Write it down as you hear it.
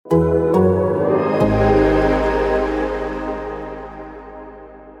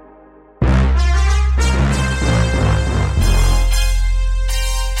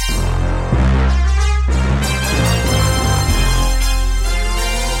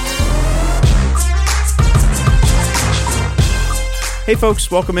Hey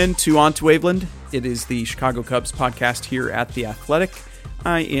folks, welcome into On to Waveland. It is the Chicago Cubs podcast here at The Athletic.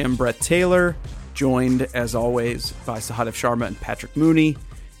 I am Brett Taylor, joined as always by Sahadev Sharma and Patrick Mooney.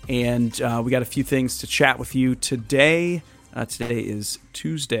 And we got a few things to chat with you today. Today is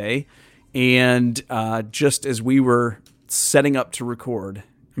Tuesday. And just as we were setting up to record,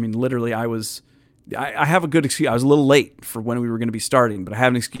 I mean, literally I have a good excuse. I was a little late for when we were going to be starting, but I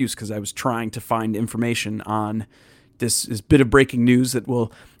have an excuse because I was trying to find information on this bit of breaking news that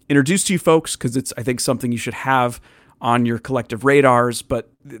we'll introduce to you folks, because it's, I think, something you should have on your collective radars,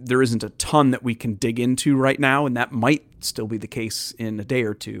 but there isn't a ton that we can dig into right now, and that might still be the case in a day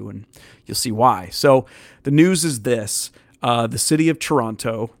or two, and you'll see why. So the news is this. The city of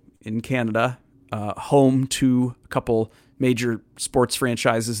Toronto in Canada, home to a couple major sports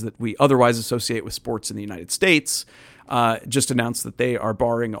franchises that we otherwise associate with sports in the United States, just announced that they are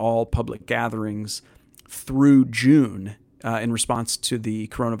barring all public gatherings through June in response to the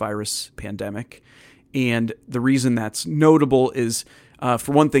coronavirus pandemic. And the reason that's notable is,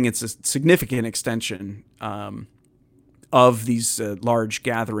 for one thing, it's a significant extension of these large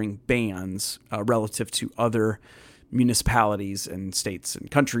gathering bans relative to other municipalities and states and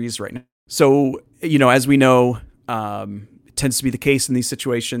countries right now. So, as we know, it tends to be the case in these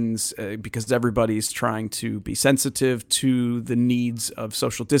situations because everybody's trying to be sensitive to the needs of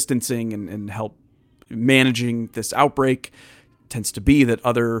social distancing and help managing this outbreak. Tends to be that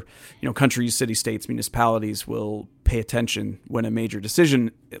other, countries, city states, municipalities will pay attention when a major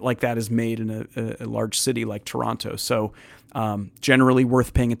decision like that is made in a large city like Toronto. So generally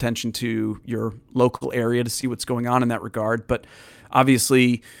worth paying attention to your local area to see what's going on in that regard. But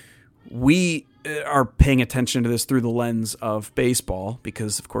obviously we are paying attention to this through the lens of baseball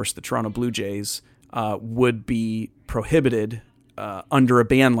because, of course, the Toronto Blue Jays would be prohibited under a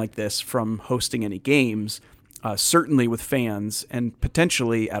ban like this from hosting any games, certainly with fans and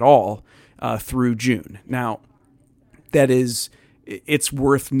potentially at all through June. Now, it's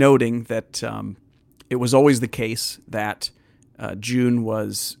worth noting that it was always the case that June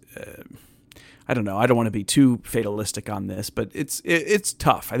was, I don't know, I don't want to be too fatalistic on this, but it's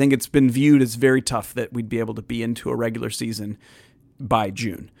tough. I think it's been viewed as very tough that we'd be able to be into a regular season by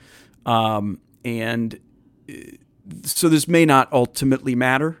June. So this may not ultimately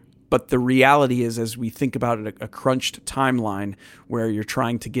matter, but the reality is, as we think about it, a crunched timeline where you're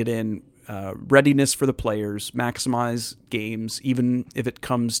trying to get in readiness for the players, maximize games, even if it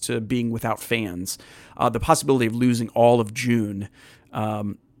comes to being without fans, the possibility of losing all of June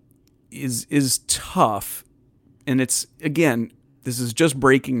is tough. And it's, again, this is just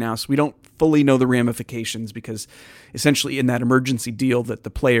breaking now, so we don't fully know the ramifications because essentially in that emergency deal that the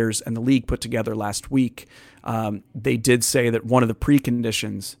players and the league put together last week, they did say that one of the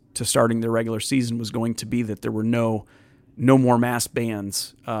preconditions to starting their regular season was going to be that there were no more mass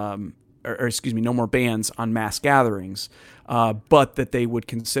bans, no more bans on mass gatherings, but that they would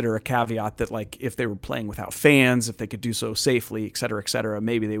consider a caveat that, like, if they were playing without fans, if they could do so safely, et cetera,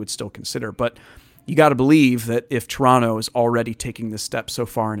 maybe they would still consider. But you got to believe that if Toronto is already taking this step so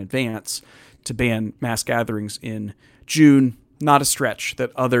far in advance to ban mass gatherings in June, not a stretch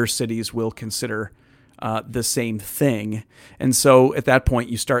that other cities will consider the same thing. And so at that point,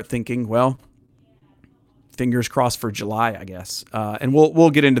 you start thinking, well, fingers crossed for July, I guess. And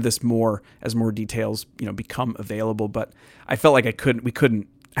we'll get into this more as more details, become available. But I felt like we couldn't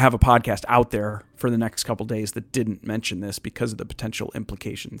have a podcast out there for the next couple days that didn't mention this because of the potential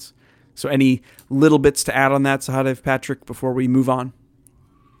implications. So any little bits to add on that, Sahadev, Patrick, before we move on?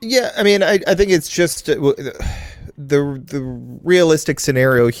 Yeah, I mean, I think it's just the realistic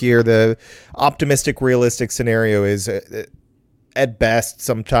scenario here, the optimistic realistic scenario is at best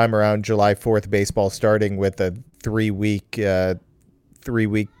sometime around July 4th baseball starting with a 3-week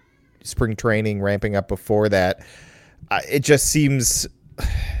spring training ramping up before that. It just seems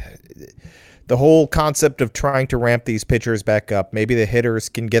the whole concept of trying to ramp these pitchers back up, maybe the hitters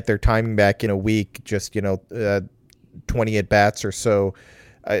can get their timing back in a week, just 20 at-bats or so.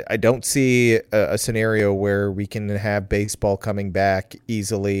 I don't see a scenario where we can have baseball coming back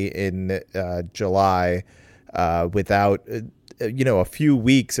easily in July without a few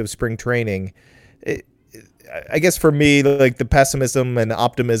weeks of spring training. I guess for me, like, the pessimism and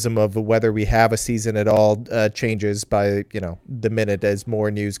optimism of whether we have a season at all changes by the minute as more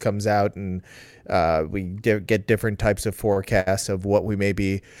news comes out and we get different types of forecasts of what we may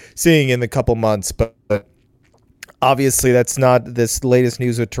be seeing in the couple months. But obviously, that's not, this latest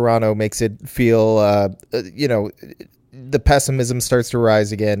news with Toronto makes it feel the pessimism starts to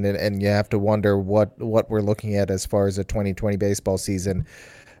rise again, and you have to wonder what we're looking at as far as a 2020 baseball season.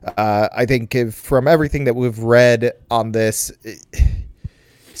 I think from everything that we've read on this,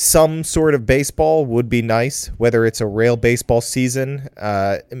 some sort of baseball would be nice. Whether it's a real baseball season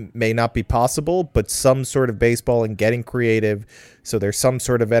may not be possible, but some sort of baseball and getting creative so there's some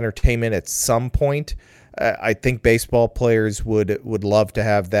sort of entertainment at some point. I think baseball players would love to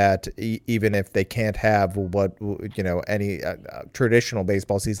have that, even if they can't have what, any traditional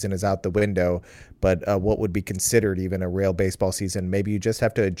baseball season is out the window. But what would be considered even a real baseball season, maybe you just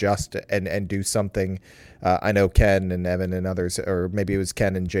have to adjust and do something. I know Ken and Evan and others, or maybe it was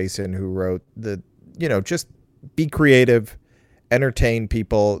Ken and Jason who wrote just be creative, entertain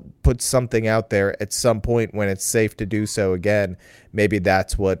people, put something out there at some point when it's safe to do so again. Maybe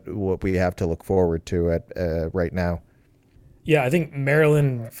that's what we have to look forward to at right now. Yeah, I think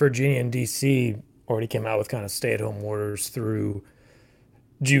Maryland, Virginia, and D.C. already came out with kind of stay-at-home orders through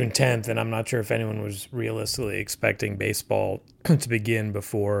June 10th, and I'm not sure if anyone was realistically expecting baseball to begin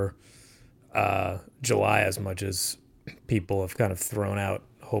before July, as much as people have kind of thrown out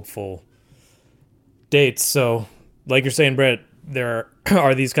hopeful dates. So, like you're saying, Brett, there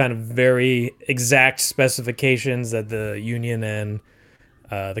are these kind of very exact specifications that the union and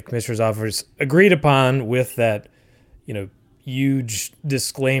the commissioner's office agreed upon, with that, huge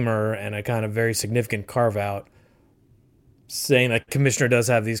disclaimer and a kind of very significant carve out saying that commissioner does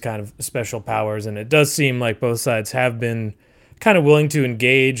have these kind of special powers. And it does seem like both sides have been kind of willing to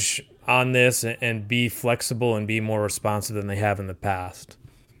engage on this and be flexible and be more responsive than they have in the past.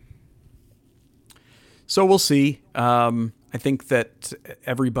 So we'll see. I think that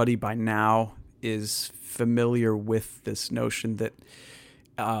everybody by now is familiar with this notion that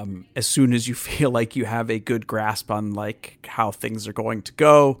as soon as you feel like you have a good grasp on like how things are going to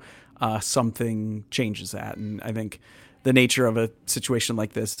go, something changes that. And I think the nature of a situation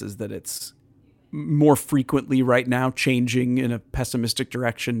like this is that it's more frequently right now changing in a pessimistic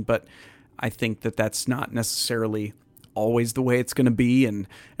direction, but I think that that's not necessarily always the way it's going to be. And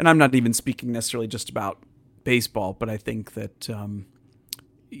I'm not even speaking necessarily just about baseball, but I think that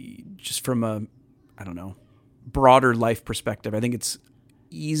just from a, broader life perspective, I think it's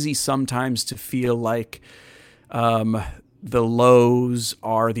easy sometimes to feel like the lows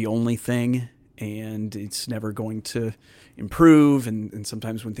are the only thing and it's never going to improve. And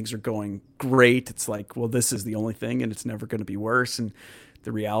sometimes when things are going great, it's like, well, this is the only thing and it's never going to be worse. And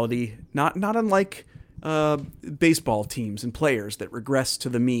the reality, not unlike baseball teams and players that regress to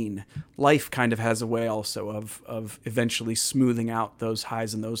the mean, life kind of has a way also of eventually smoothing out those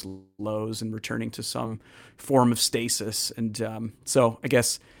highs and those lows and returning to some form of stasis. And so I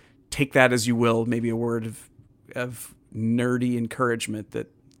guess take that as you will, maybe a word of nerdy encouragement that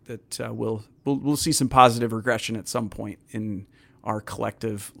we'll see some positive regression at some point in our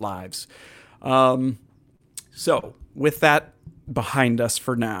collective lives. So with that behind us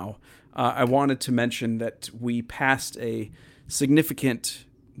for now, I wanted to mention that we passed a significant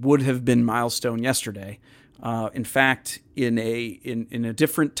would have been milestone yesterday. In fact, in a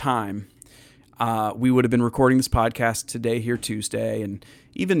different time, we would have been recording this podcast today here Tuesday, and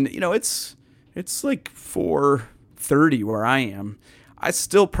even it's like 4:30 where I am. I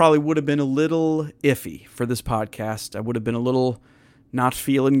still probably would have been a little iffy for this podcast. I would have been a little not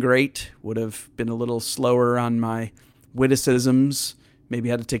feeling great, would have been a little slower on my witticisms, maybe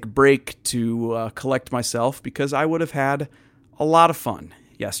had to take a break to collect myself, because I would have had a lot of fun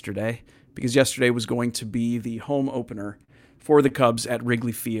yesterday, because yesterday was going to be the home opener for the Cubs at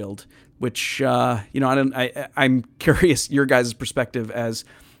Wrigley Field, which, I'm curious your guys' perspective as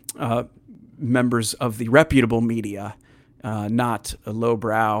members of the reputable media, not a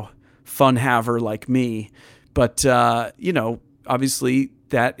lowbrow fun haver like me. But, obviously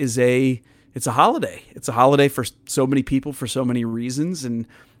that is it's a holiday. It's a holiday for so many people for so many reasons. And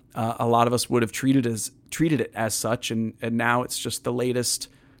a lot of us would have treated it as such. And now it's just the latest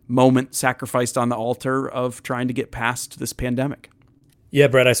moment sacrificed on the altar of trying to get past this pandemic. Yeah,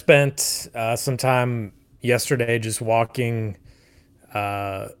 Brett, I spent some time yesterday just walking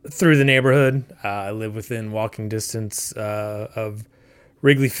through the neighborhood. I live within walking distance of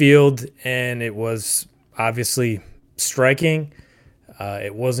Wrigley Field, and it was obviously striking.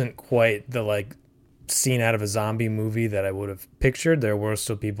 It wasn't quite the scene out of a zombie movie that I would have pictured. There were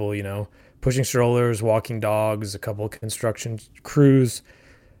still people, pushing strollers, walking dogs, a couple of construction crews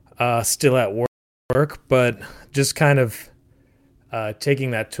still at work, but just kind of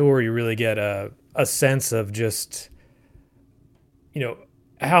taking that tour, you really get a sense of just,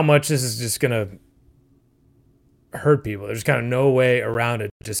 how much this is just going to hurt people. There's kind of no way around it.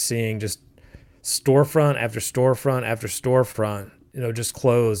 Just seeing just storefront after storefront after storefront, just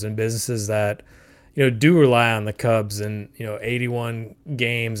close, and businesses that, do rely on the Cubs and, 81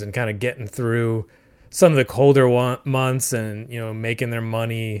 games and kind of getting through some of the colder months and, making their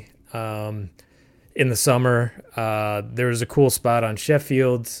money in the summer. There was a cool spot on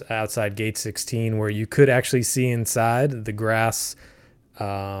Sheffield outside Gate 16 where you could actually see inside. The grass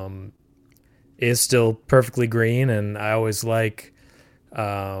is still perfectly green, and I always like,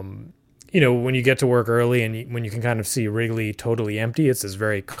 when you get to work early and when you can kind of see Wrigley totally empty, it's this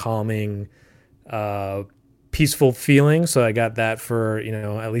very calming, peaceful feeling. So I got that for,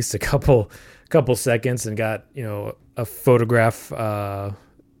 at least a couple seconds, and got, a photograph, on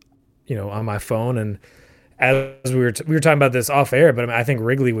my phone. And as we were talking about this off air, but I think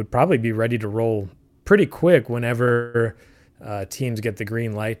Wrigley would probably be ready to roll pretty quick whenever teams get the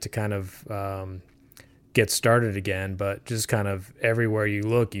green light to kind of get started again. But just kind of everywhere you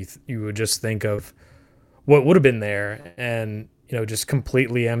look, you would just think of what would have been there, and just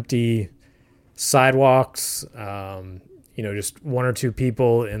completely empty sidewalks. Just one or two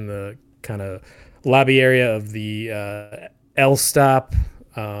people in the kind of lobby area of the L stop.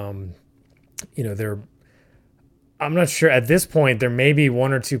 I'm not sure at this point. There may be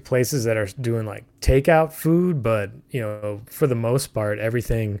one or two places that are doing like takeout food, but for the most part,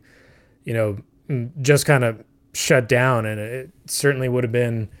 everything just kind of shut down. And it certainly would have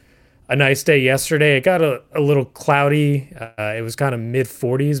been a nice day yesterday. It got a little cloudy. It was kind of mid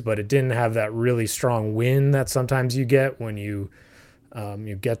 40s, but it didn't have that really strong wind that sometimes you get when you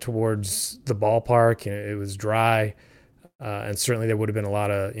get towards the ballpark. It was dry, and certainly there would have been a lot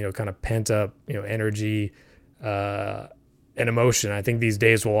of kind of pent up energy and emotion. I think these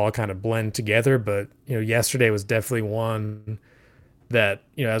days will all kind of blend together, but yesterday was definitely one that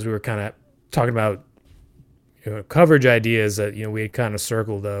as we were kind of talking about coverage ideas that we had kind of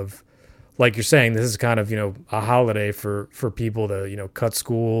circled of, like you're saying, this is kind of a holiday for people to cut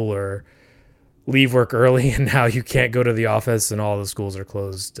school or leave work early, and now you can't go to the office and all the schools are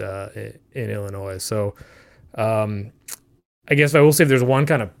closed in Illinois. So I guess I will say if there's one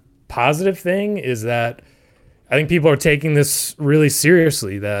kind of positive thing is that I think people are taking this really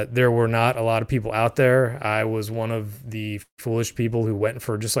seriously, that there were not a lot of people out there. I was one of the foolish people who went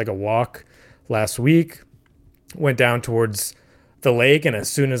for just like a walk last week, went down towards the lake, and as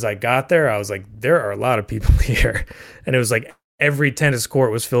soon as I got there, I was like, there are a lot of people here. And it was like every tennis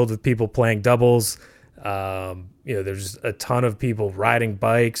court was filled with people playing doubles. There's a ton of people riding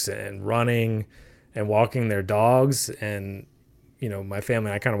bikes and running and walking their dogs. And, my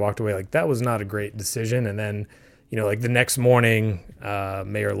family and I kind of walked away like that was not a great decision. And then, like the next morning,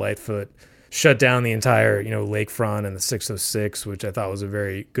 Mayor Lightfoot shut down the entire, lakefront and the 606, which I thought was a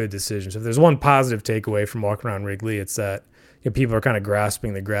very good decision. So if there's one positive takeaway from walking around Wrigley, it's that people are kind of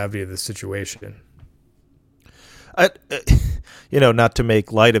grasping the gravity of the situation. Not to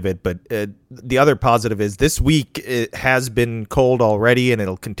make light of it, but the other positive is this week it has been cold already, and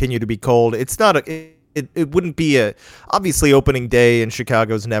it'll continue to be cold. It's not it wouldn't be obviously opening day in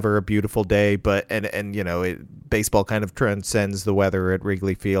Chicago's never a beautiful day, but baseball kind of transcends the weather at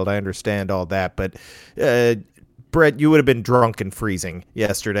Wrigley Field. I understand all that, but Brett, you would have been drunk and freezing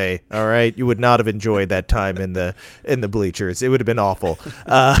yesterday. All right, you would not have enjoyed that time in the bleachers. It would have been awful.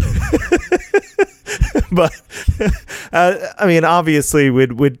 But obviously,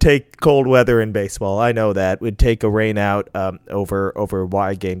 we'd take cold weather in baseball. I know that. We'd take a rain out over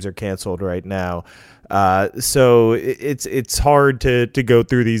why games are canceled right now. So it's hard to go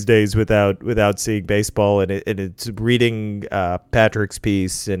through these days without seeing baseball, and it's reading Patrick's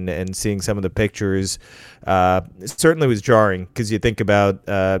piece and seeing some of the pictures. It certainly was jarring because you think about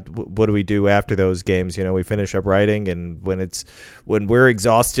what do we do after those games? We finish up writing, and when we're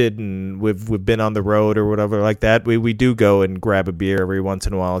exhausted and we've been on the road or whatever like that, we do go and grab a beer every once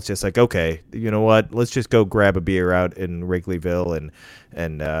in a while. It's just like, okay, you know what? Let's just go grab a beer out in Wrigleyville, and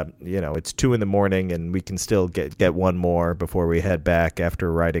it's 2 a.m. and we can still get one more before we head back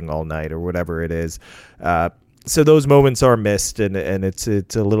after riding all night or whatever it is. So those moments are missed, and it's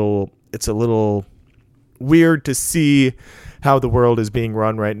a little weird to see how the world is being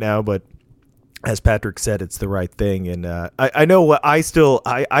run right now, but as Patrick said, it's the right thing. And I know what I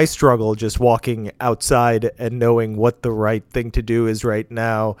struggle just walking outside and knowing what the right thing to do is right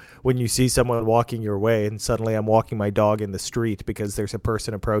now when you see someone walking your way and suddenly I'm walking my dog in the street because there's a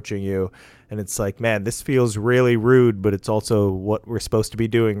person approaching you. And it's like, man, this feels really rude, but it's also what we're supposed to be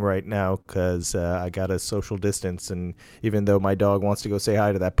doing right now because I got a social distance. And even though my dog wants to go say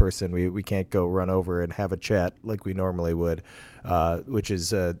hi to that person, we can't go run over and have a chat like we normally would, which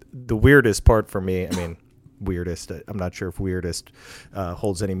is the weirdest part for me. I mean, weirdest. I'm not sure if weirdest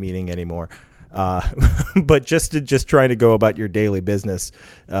holds any meaning anymore. But just trying to go about your daily business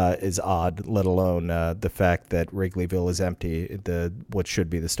is odd, let alone the fact that Wrigleyville is empty, what should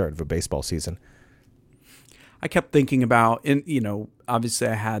be the start of a baseball season. I kept thinking about, and obviously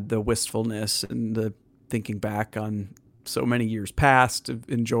I had the wistfulness and the thinking back on so many years past of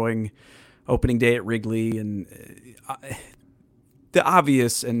enjoying opening day at Wrigley, and the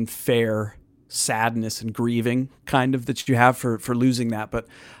obvious and fair sadness and grieving kind of that you have for losing that. But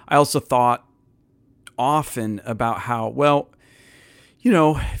I also thought often about how, well,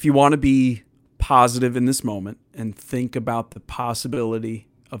 if you want to be positive in this moment and think about the possibility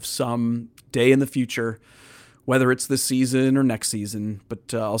of some day in the future, whether it's this season or next season,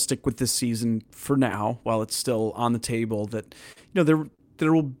 but I'll stick with this season for now while it's still on the table, that there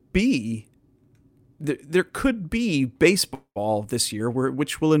could be baseball this year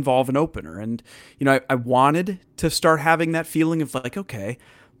which will involve an opener. And I wanted to start having that feeling of like, okay,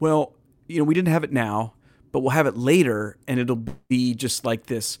 well, we didn't have it now, but we'll have it later, and it'll be just like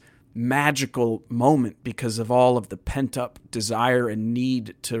this magical moment because of all of the pent-up desire and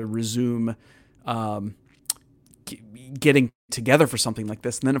need to resume getting together for something like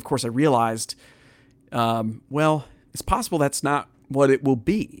this. And then, of course, I realized, well, it's possible that's not what it will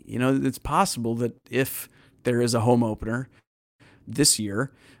be. It's possible that if there is a home opener this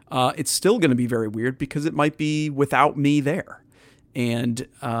year, it's still going to be very weird because it might be without me there. And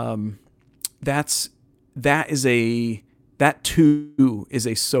that too is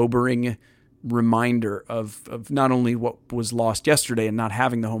a sobering reminder of not only what was lost yesterday and not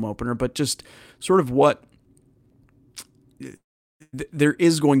having the home opener, but just sort of what there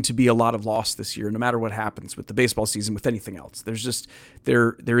is going to be a lot of loss this year, no matter what happens with the baseball season, with anything else. There's just,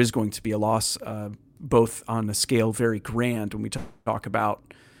 there is going to be a loss, both on a scale very grand when we talk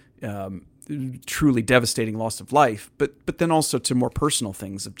about truly devastating loss of life, but then also to more personal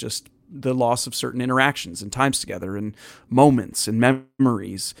things of just the loss of certain interactions and times together and moments and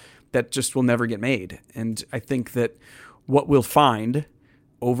memories that just will never get made. And I think that what we'll find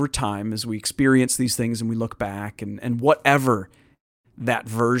over time as we experience these things and we look back and whatever that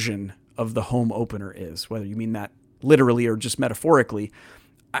version of the home opener is, whether you mean that literally or just metaphorically,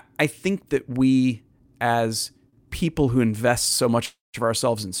 I think that we, as people who invest so much of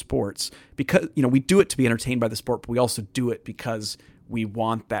ourselves in sports, because we do it to be entertained by the sport, but we also do it because we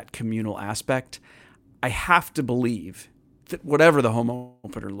want that communal aspect. I have to believe that whatever the home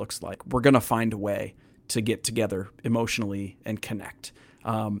opener looks like, we're going to find a way to get together emotionally and connect.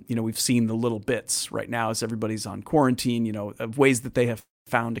 We've seen the little bits right now as everybody's on quarantine, of ways that they have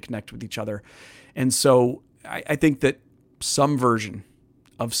found to connect with each other. And so I think that some version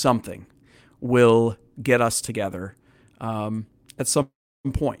of something will get us together at some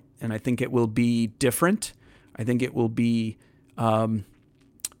point. And I think it will be different. I think it will be,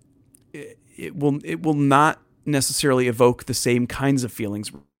 it will not necessarily evoke the same kinds of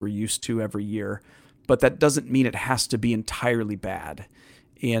feelings we're used to every year, but that doesn't mean it has to be entirely bad.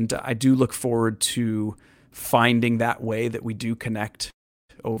 And I do look forward to finding that way that we do connect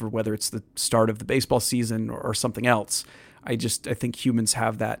over, whether it's the start of the baseball season or something else. I think humans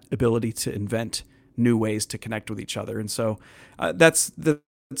have that ability to invent new ways to connect with each other. And so that's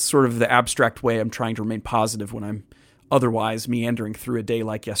sort of the abstract way I'm trying to remain positive when I'm otherwise meandering through a day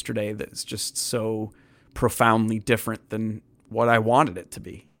like yesterday that's just so profoundly different than what I wanted it to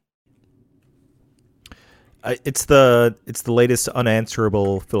be. It's the latest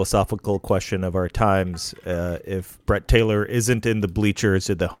unanswerable philosophical question of our times. If Brett Taylor isn't in the bleachers,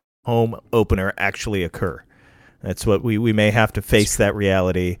 did the home opener actually occur? That's what we may have to face that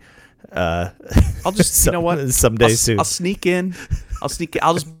reality. I'll just someday soon. I'll sneak in.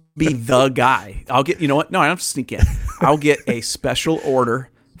 I'll just be the guy. I'll get, no, I don't have to sneak in. I'll get a special order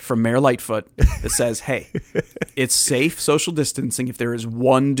from Mayor Lightfoot that says, hey, it's safe social distancing if there is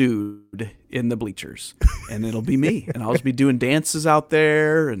one dude in the bleachers, and it'll be me, and I'll just be doing dances out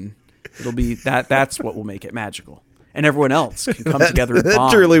there, and it'll be that's what will make it magical. And everyone else can come together and bond.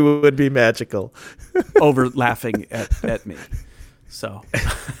 That truly would be magical. Over laughing at me. So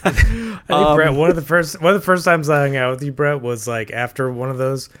I think Brett, one of the first times I hung out with you, Brett, was like after one of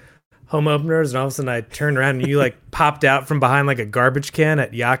those home openers, and all of a sudden I turned around and you like popped out from behind like a garbage can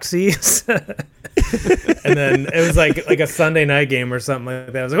at Yaxie's. And then it was like a Sunday night game or something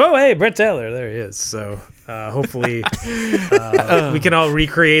like that. I was like, oh, hey, Brett Taylor, there he is. So hopefully we can all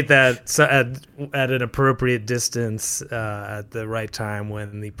recreate that at an appropriate distance at the right time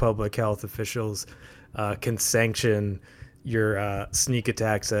when the public health officials can sanction your sneak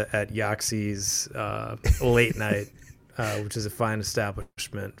attacks at Yaxie's late night, which is a fine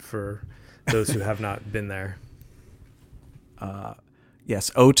establishment for those who have not been there.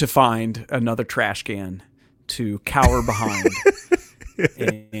 Yes, to find another trash can to cower behind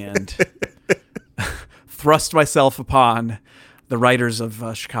and thrust myself upon the writers of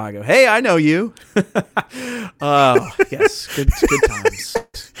Chicago. Hey, I know you. Oh, yes. Good times.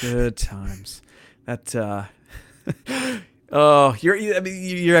 Good times. That, oh,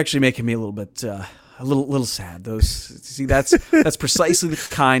 you're actually making me a little bit, a little sad. That's precisely the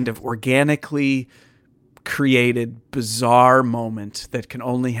kind of organically created bizarre moment that can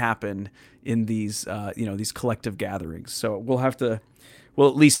only happen in these, these collective gatherings. So we'll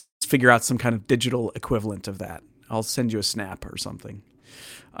at least figure out some kind of digital equivalent of that. I'll send you a snap or something.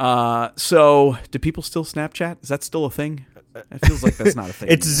 So do people still Snapchat? Is that still a thing? It feels like that's not a thing.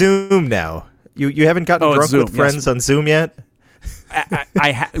 It's Zoom now. You haven't gotten drunk with friends on Zoom yet?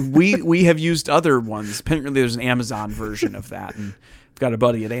 We have used other ones. Apparently there's an Amazon version of that, and I've got a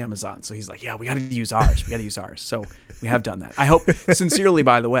buddy at Amazon, so he's like, yeah, we got to use ours. So we have done that. I hope, sincerely,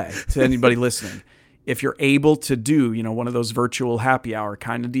 by the way, to anybody listening, if you're able to do, one of those virtual happy hour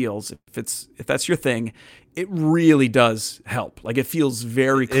kind of deals, if that's your thing, it really does help. Like, it feels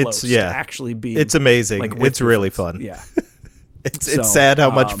very close to actually being. It's amazing. Like, it's really fun. Yeah. It's sad how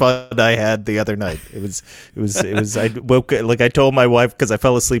much fun I had the other night. It was. I woke, I told my wife, because I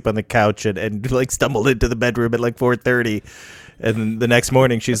fell asleep on the couch and stumbled into the bedroom at 4:30. And the next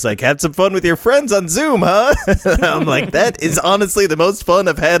morning, she's like, "Had some fun with your friends on Zoom, huh?" I'm like, "That is honestly the most fun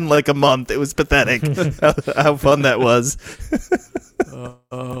I've had in a month." It was pathetic how fun that was.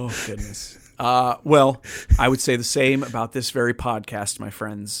 Oh, goodness. Well, I would say the same about this very podcast, my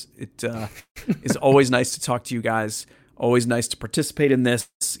friends. It is always nice to talk to you guys. Always nice to participate in this,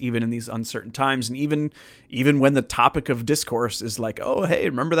 even in these uncertain times, and even when the topic of discourse is like, "Oh, hey,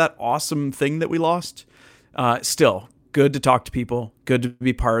 remember that awesome thing that we lost?" Still. Good to talk to people. Good to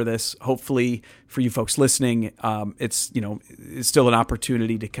be part of this. Hopefully, for you folks listening, it's still an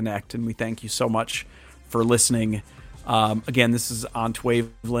opportunity to connect, and we thank you so much for listening. Again, this is On to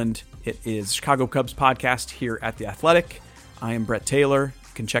Waveland. It is Chicago Cubs podcast here at The Athletic. I am Brett Taylor.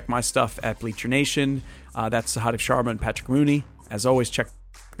 You can check my stuff at Bleacher Nation. That's Sahadev Sharma and Patrick Mooney. As always, check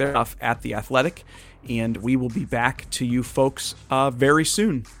their stuff at The Athletic, and we will be back to you folks very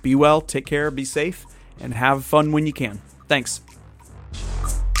soon. Be well, take care, be safe, and have fun when you can. Thanks.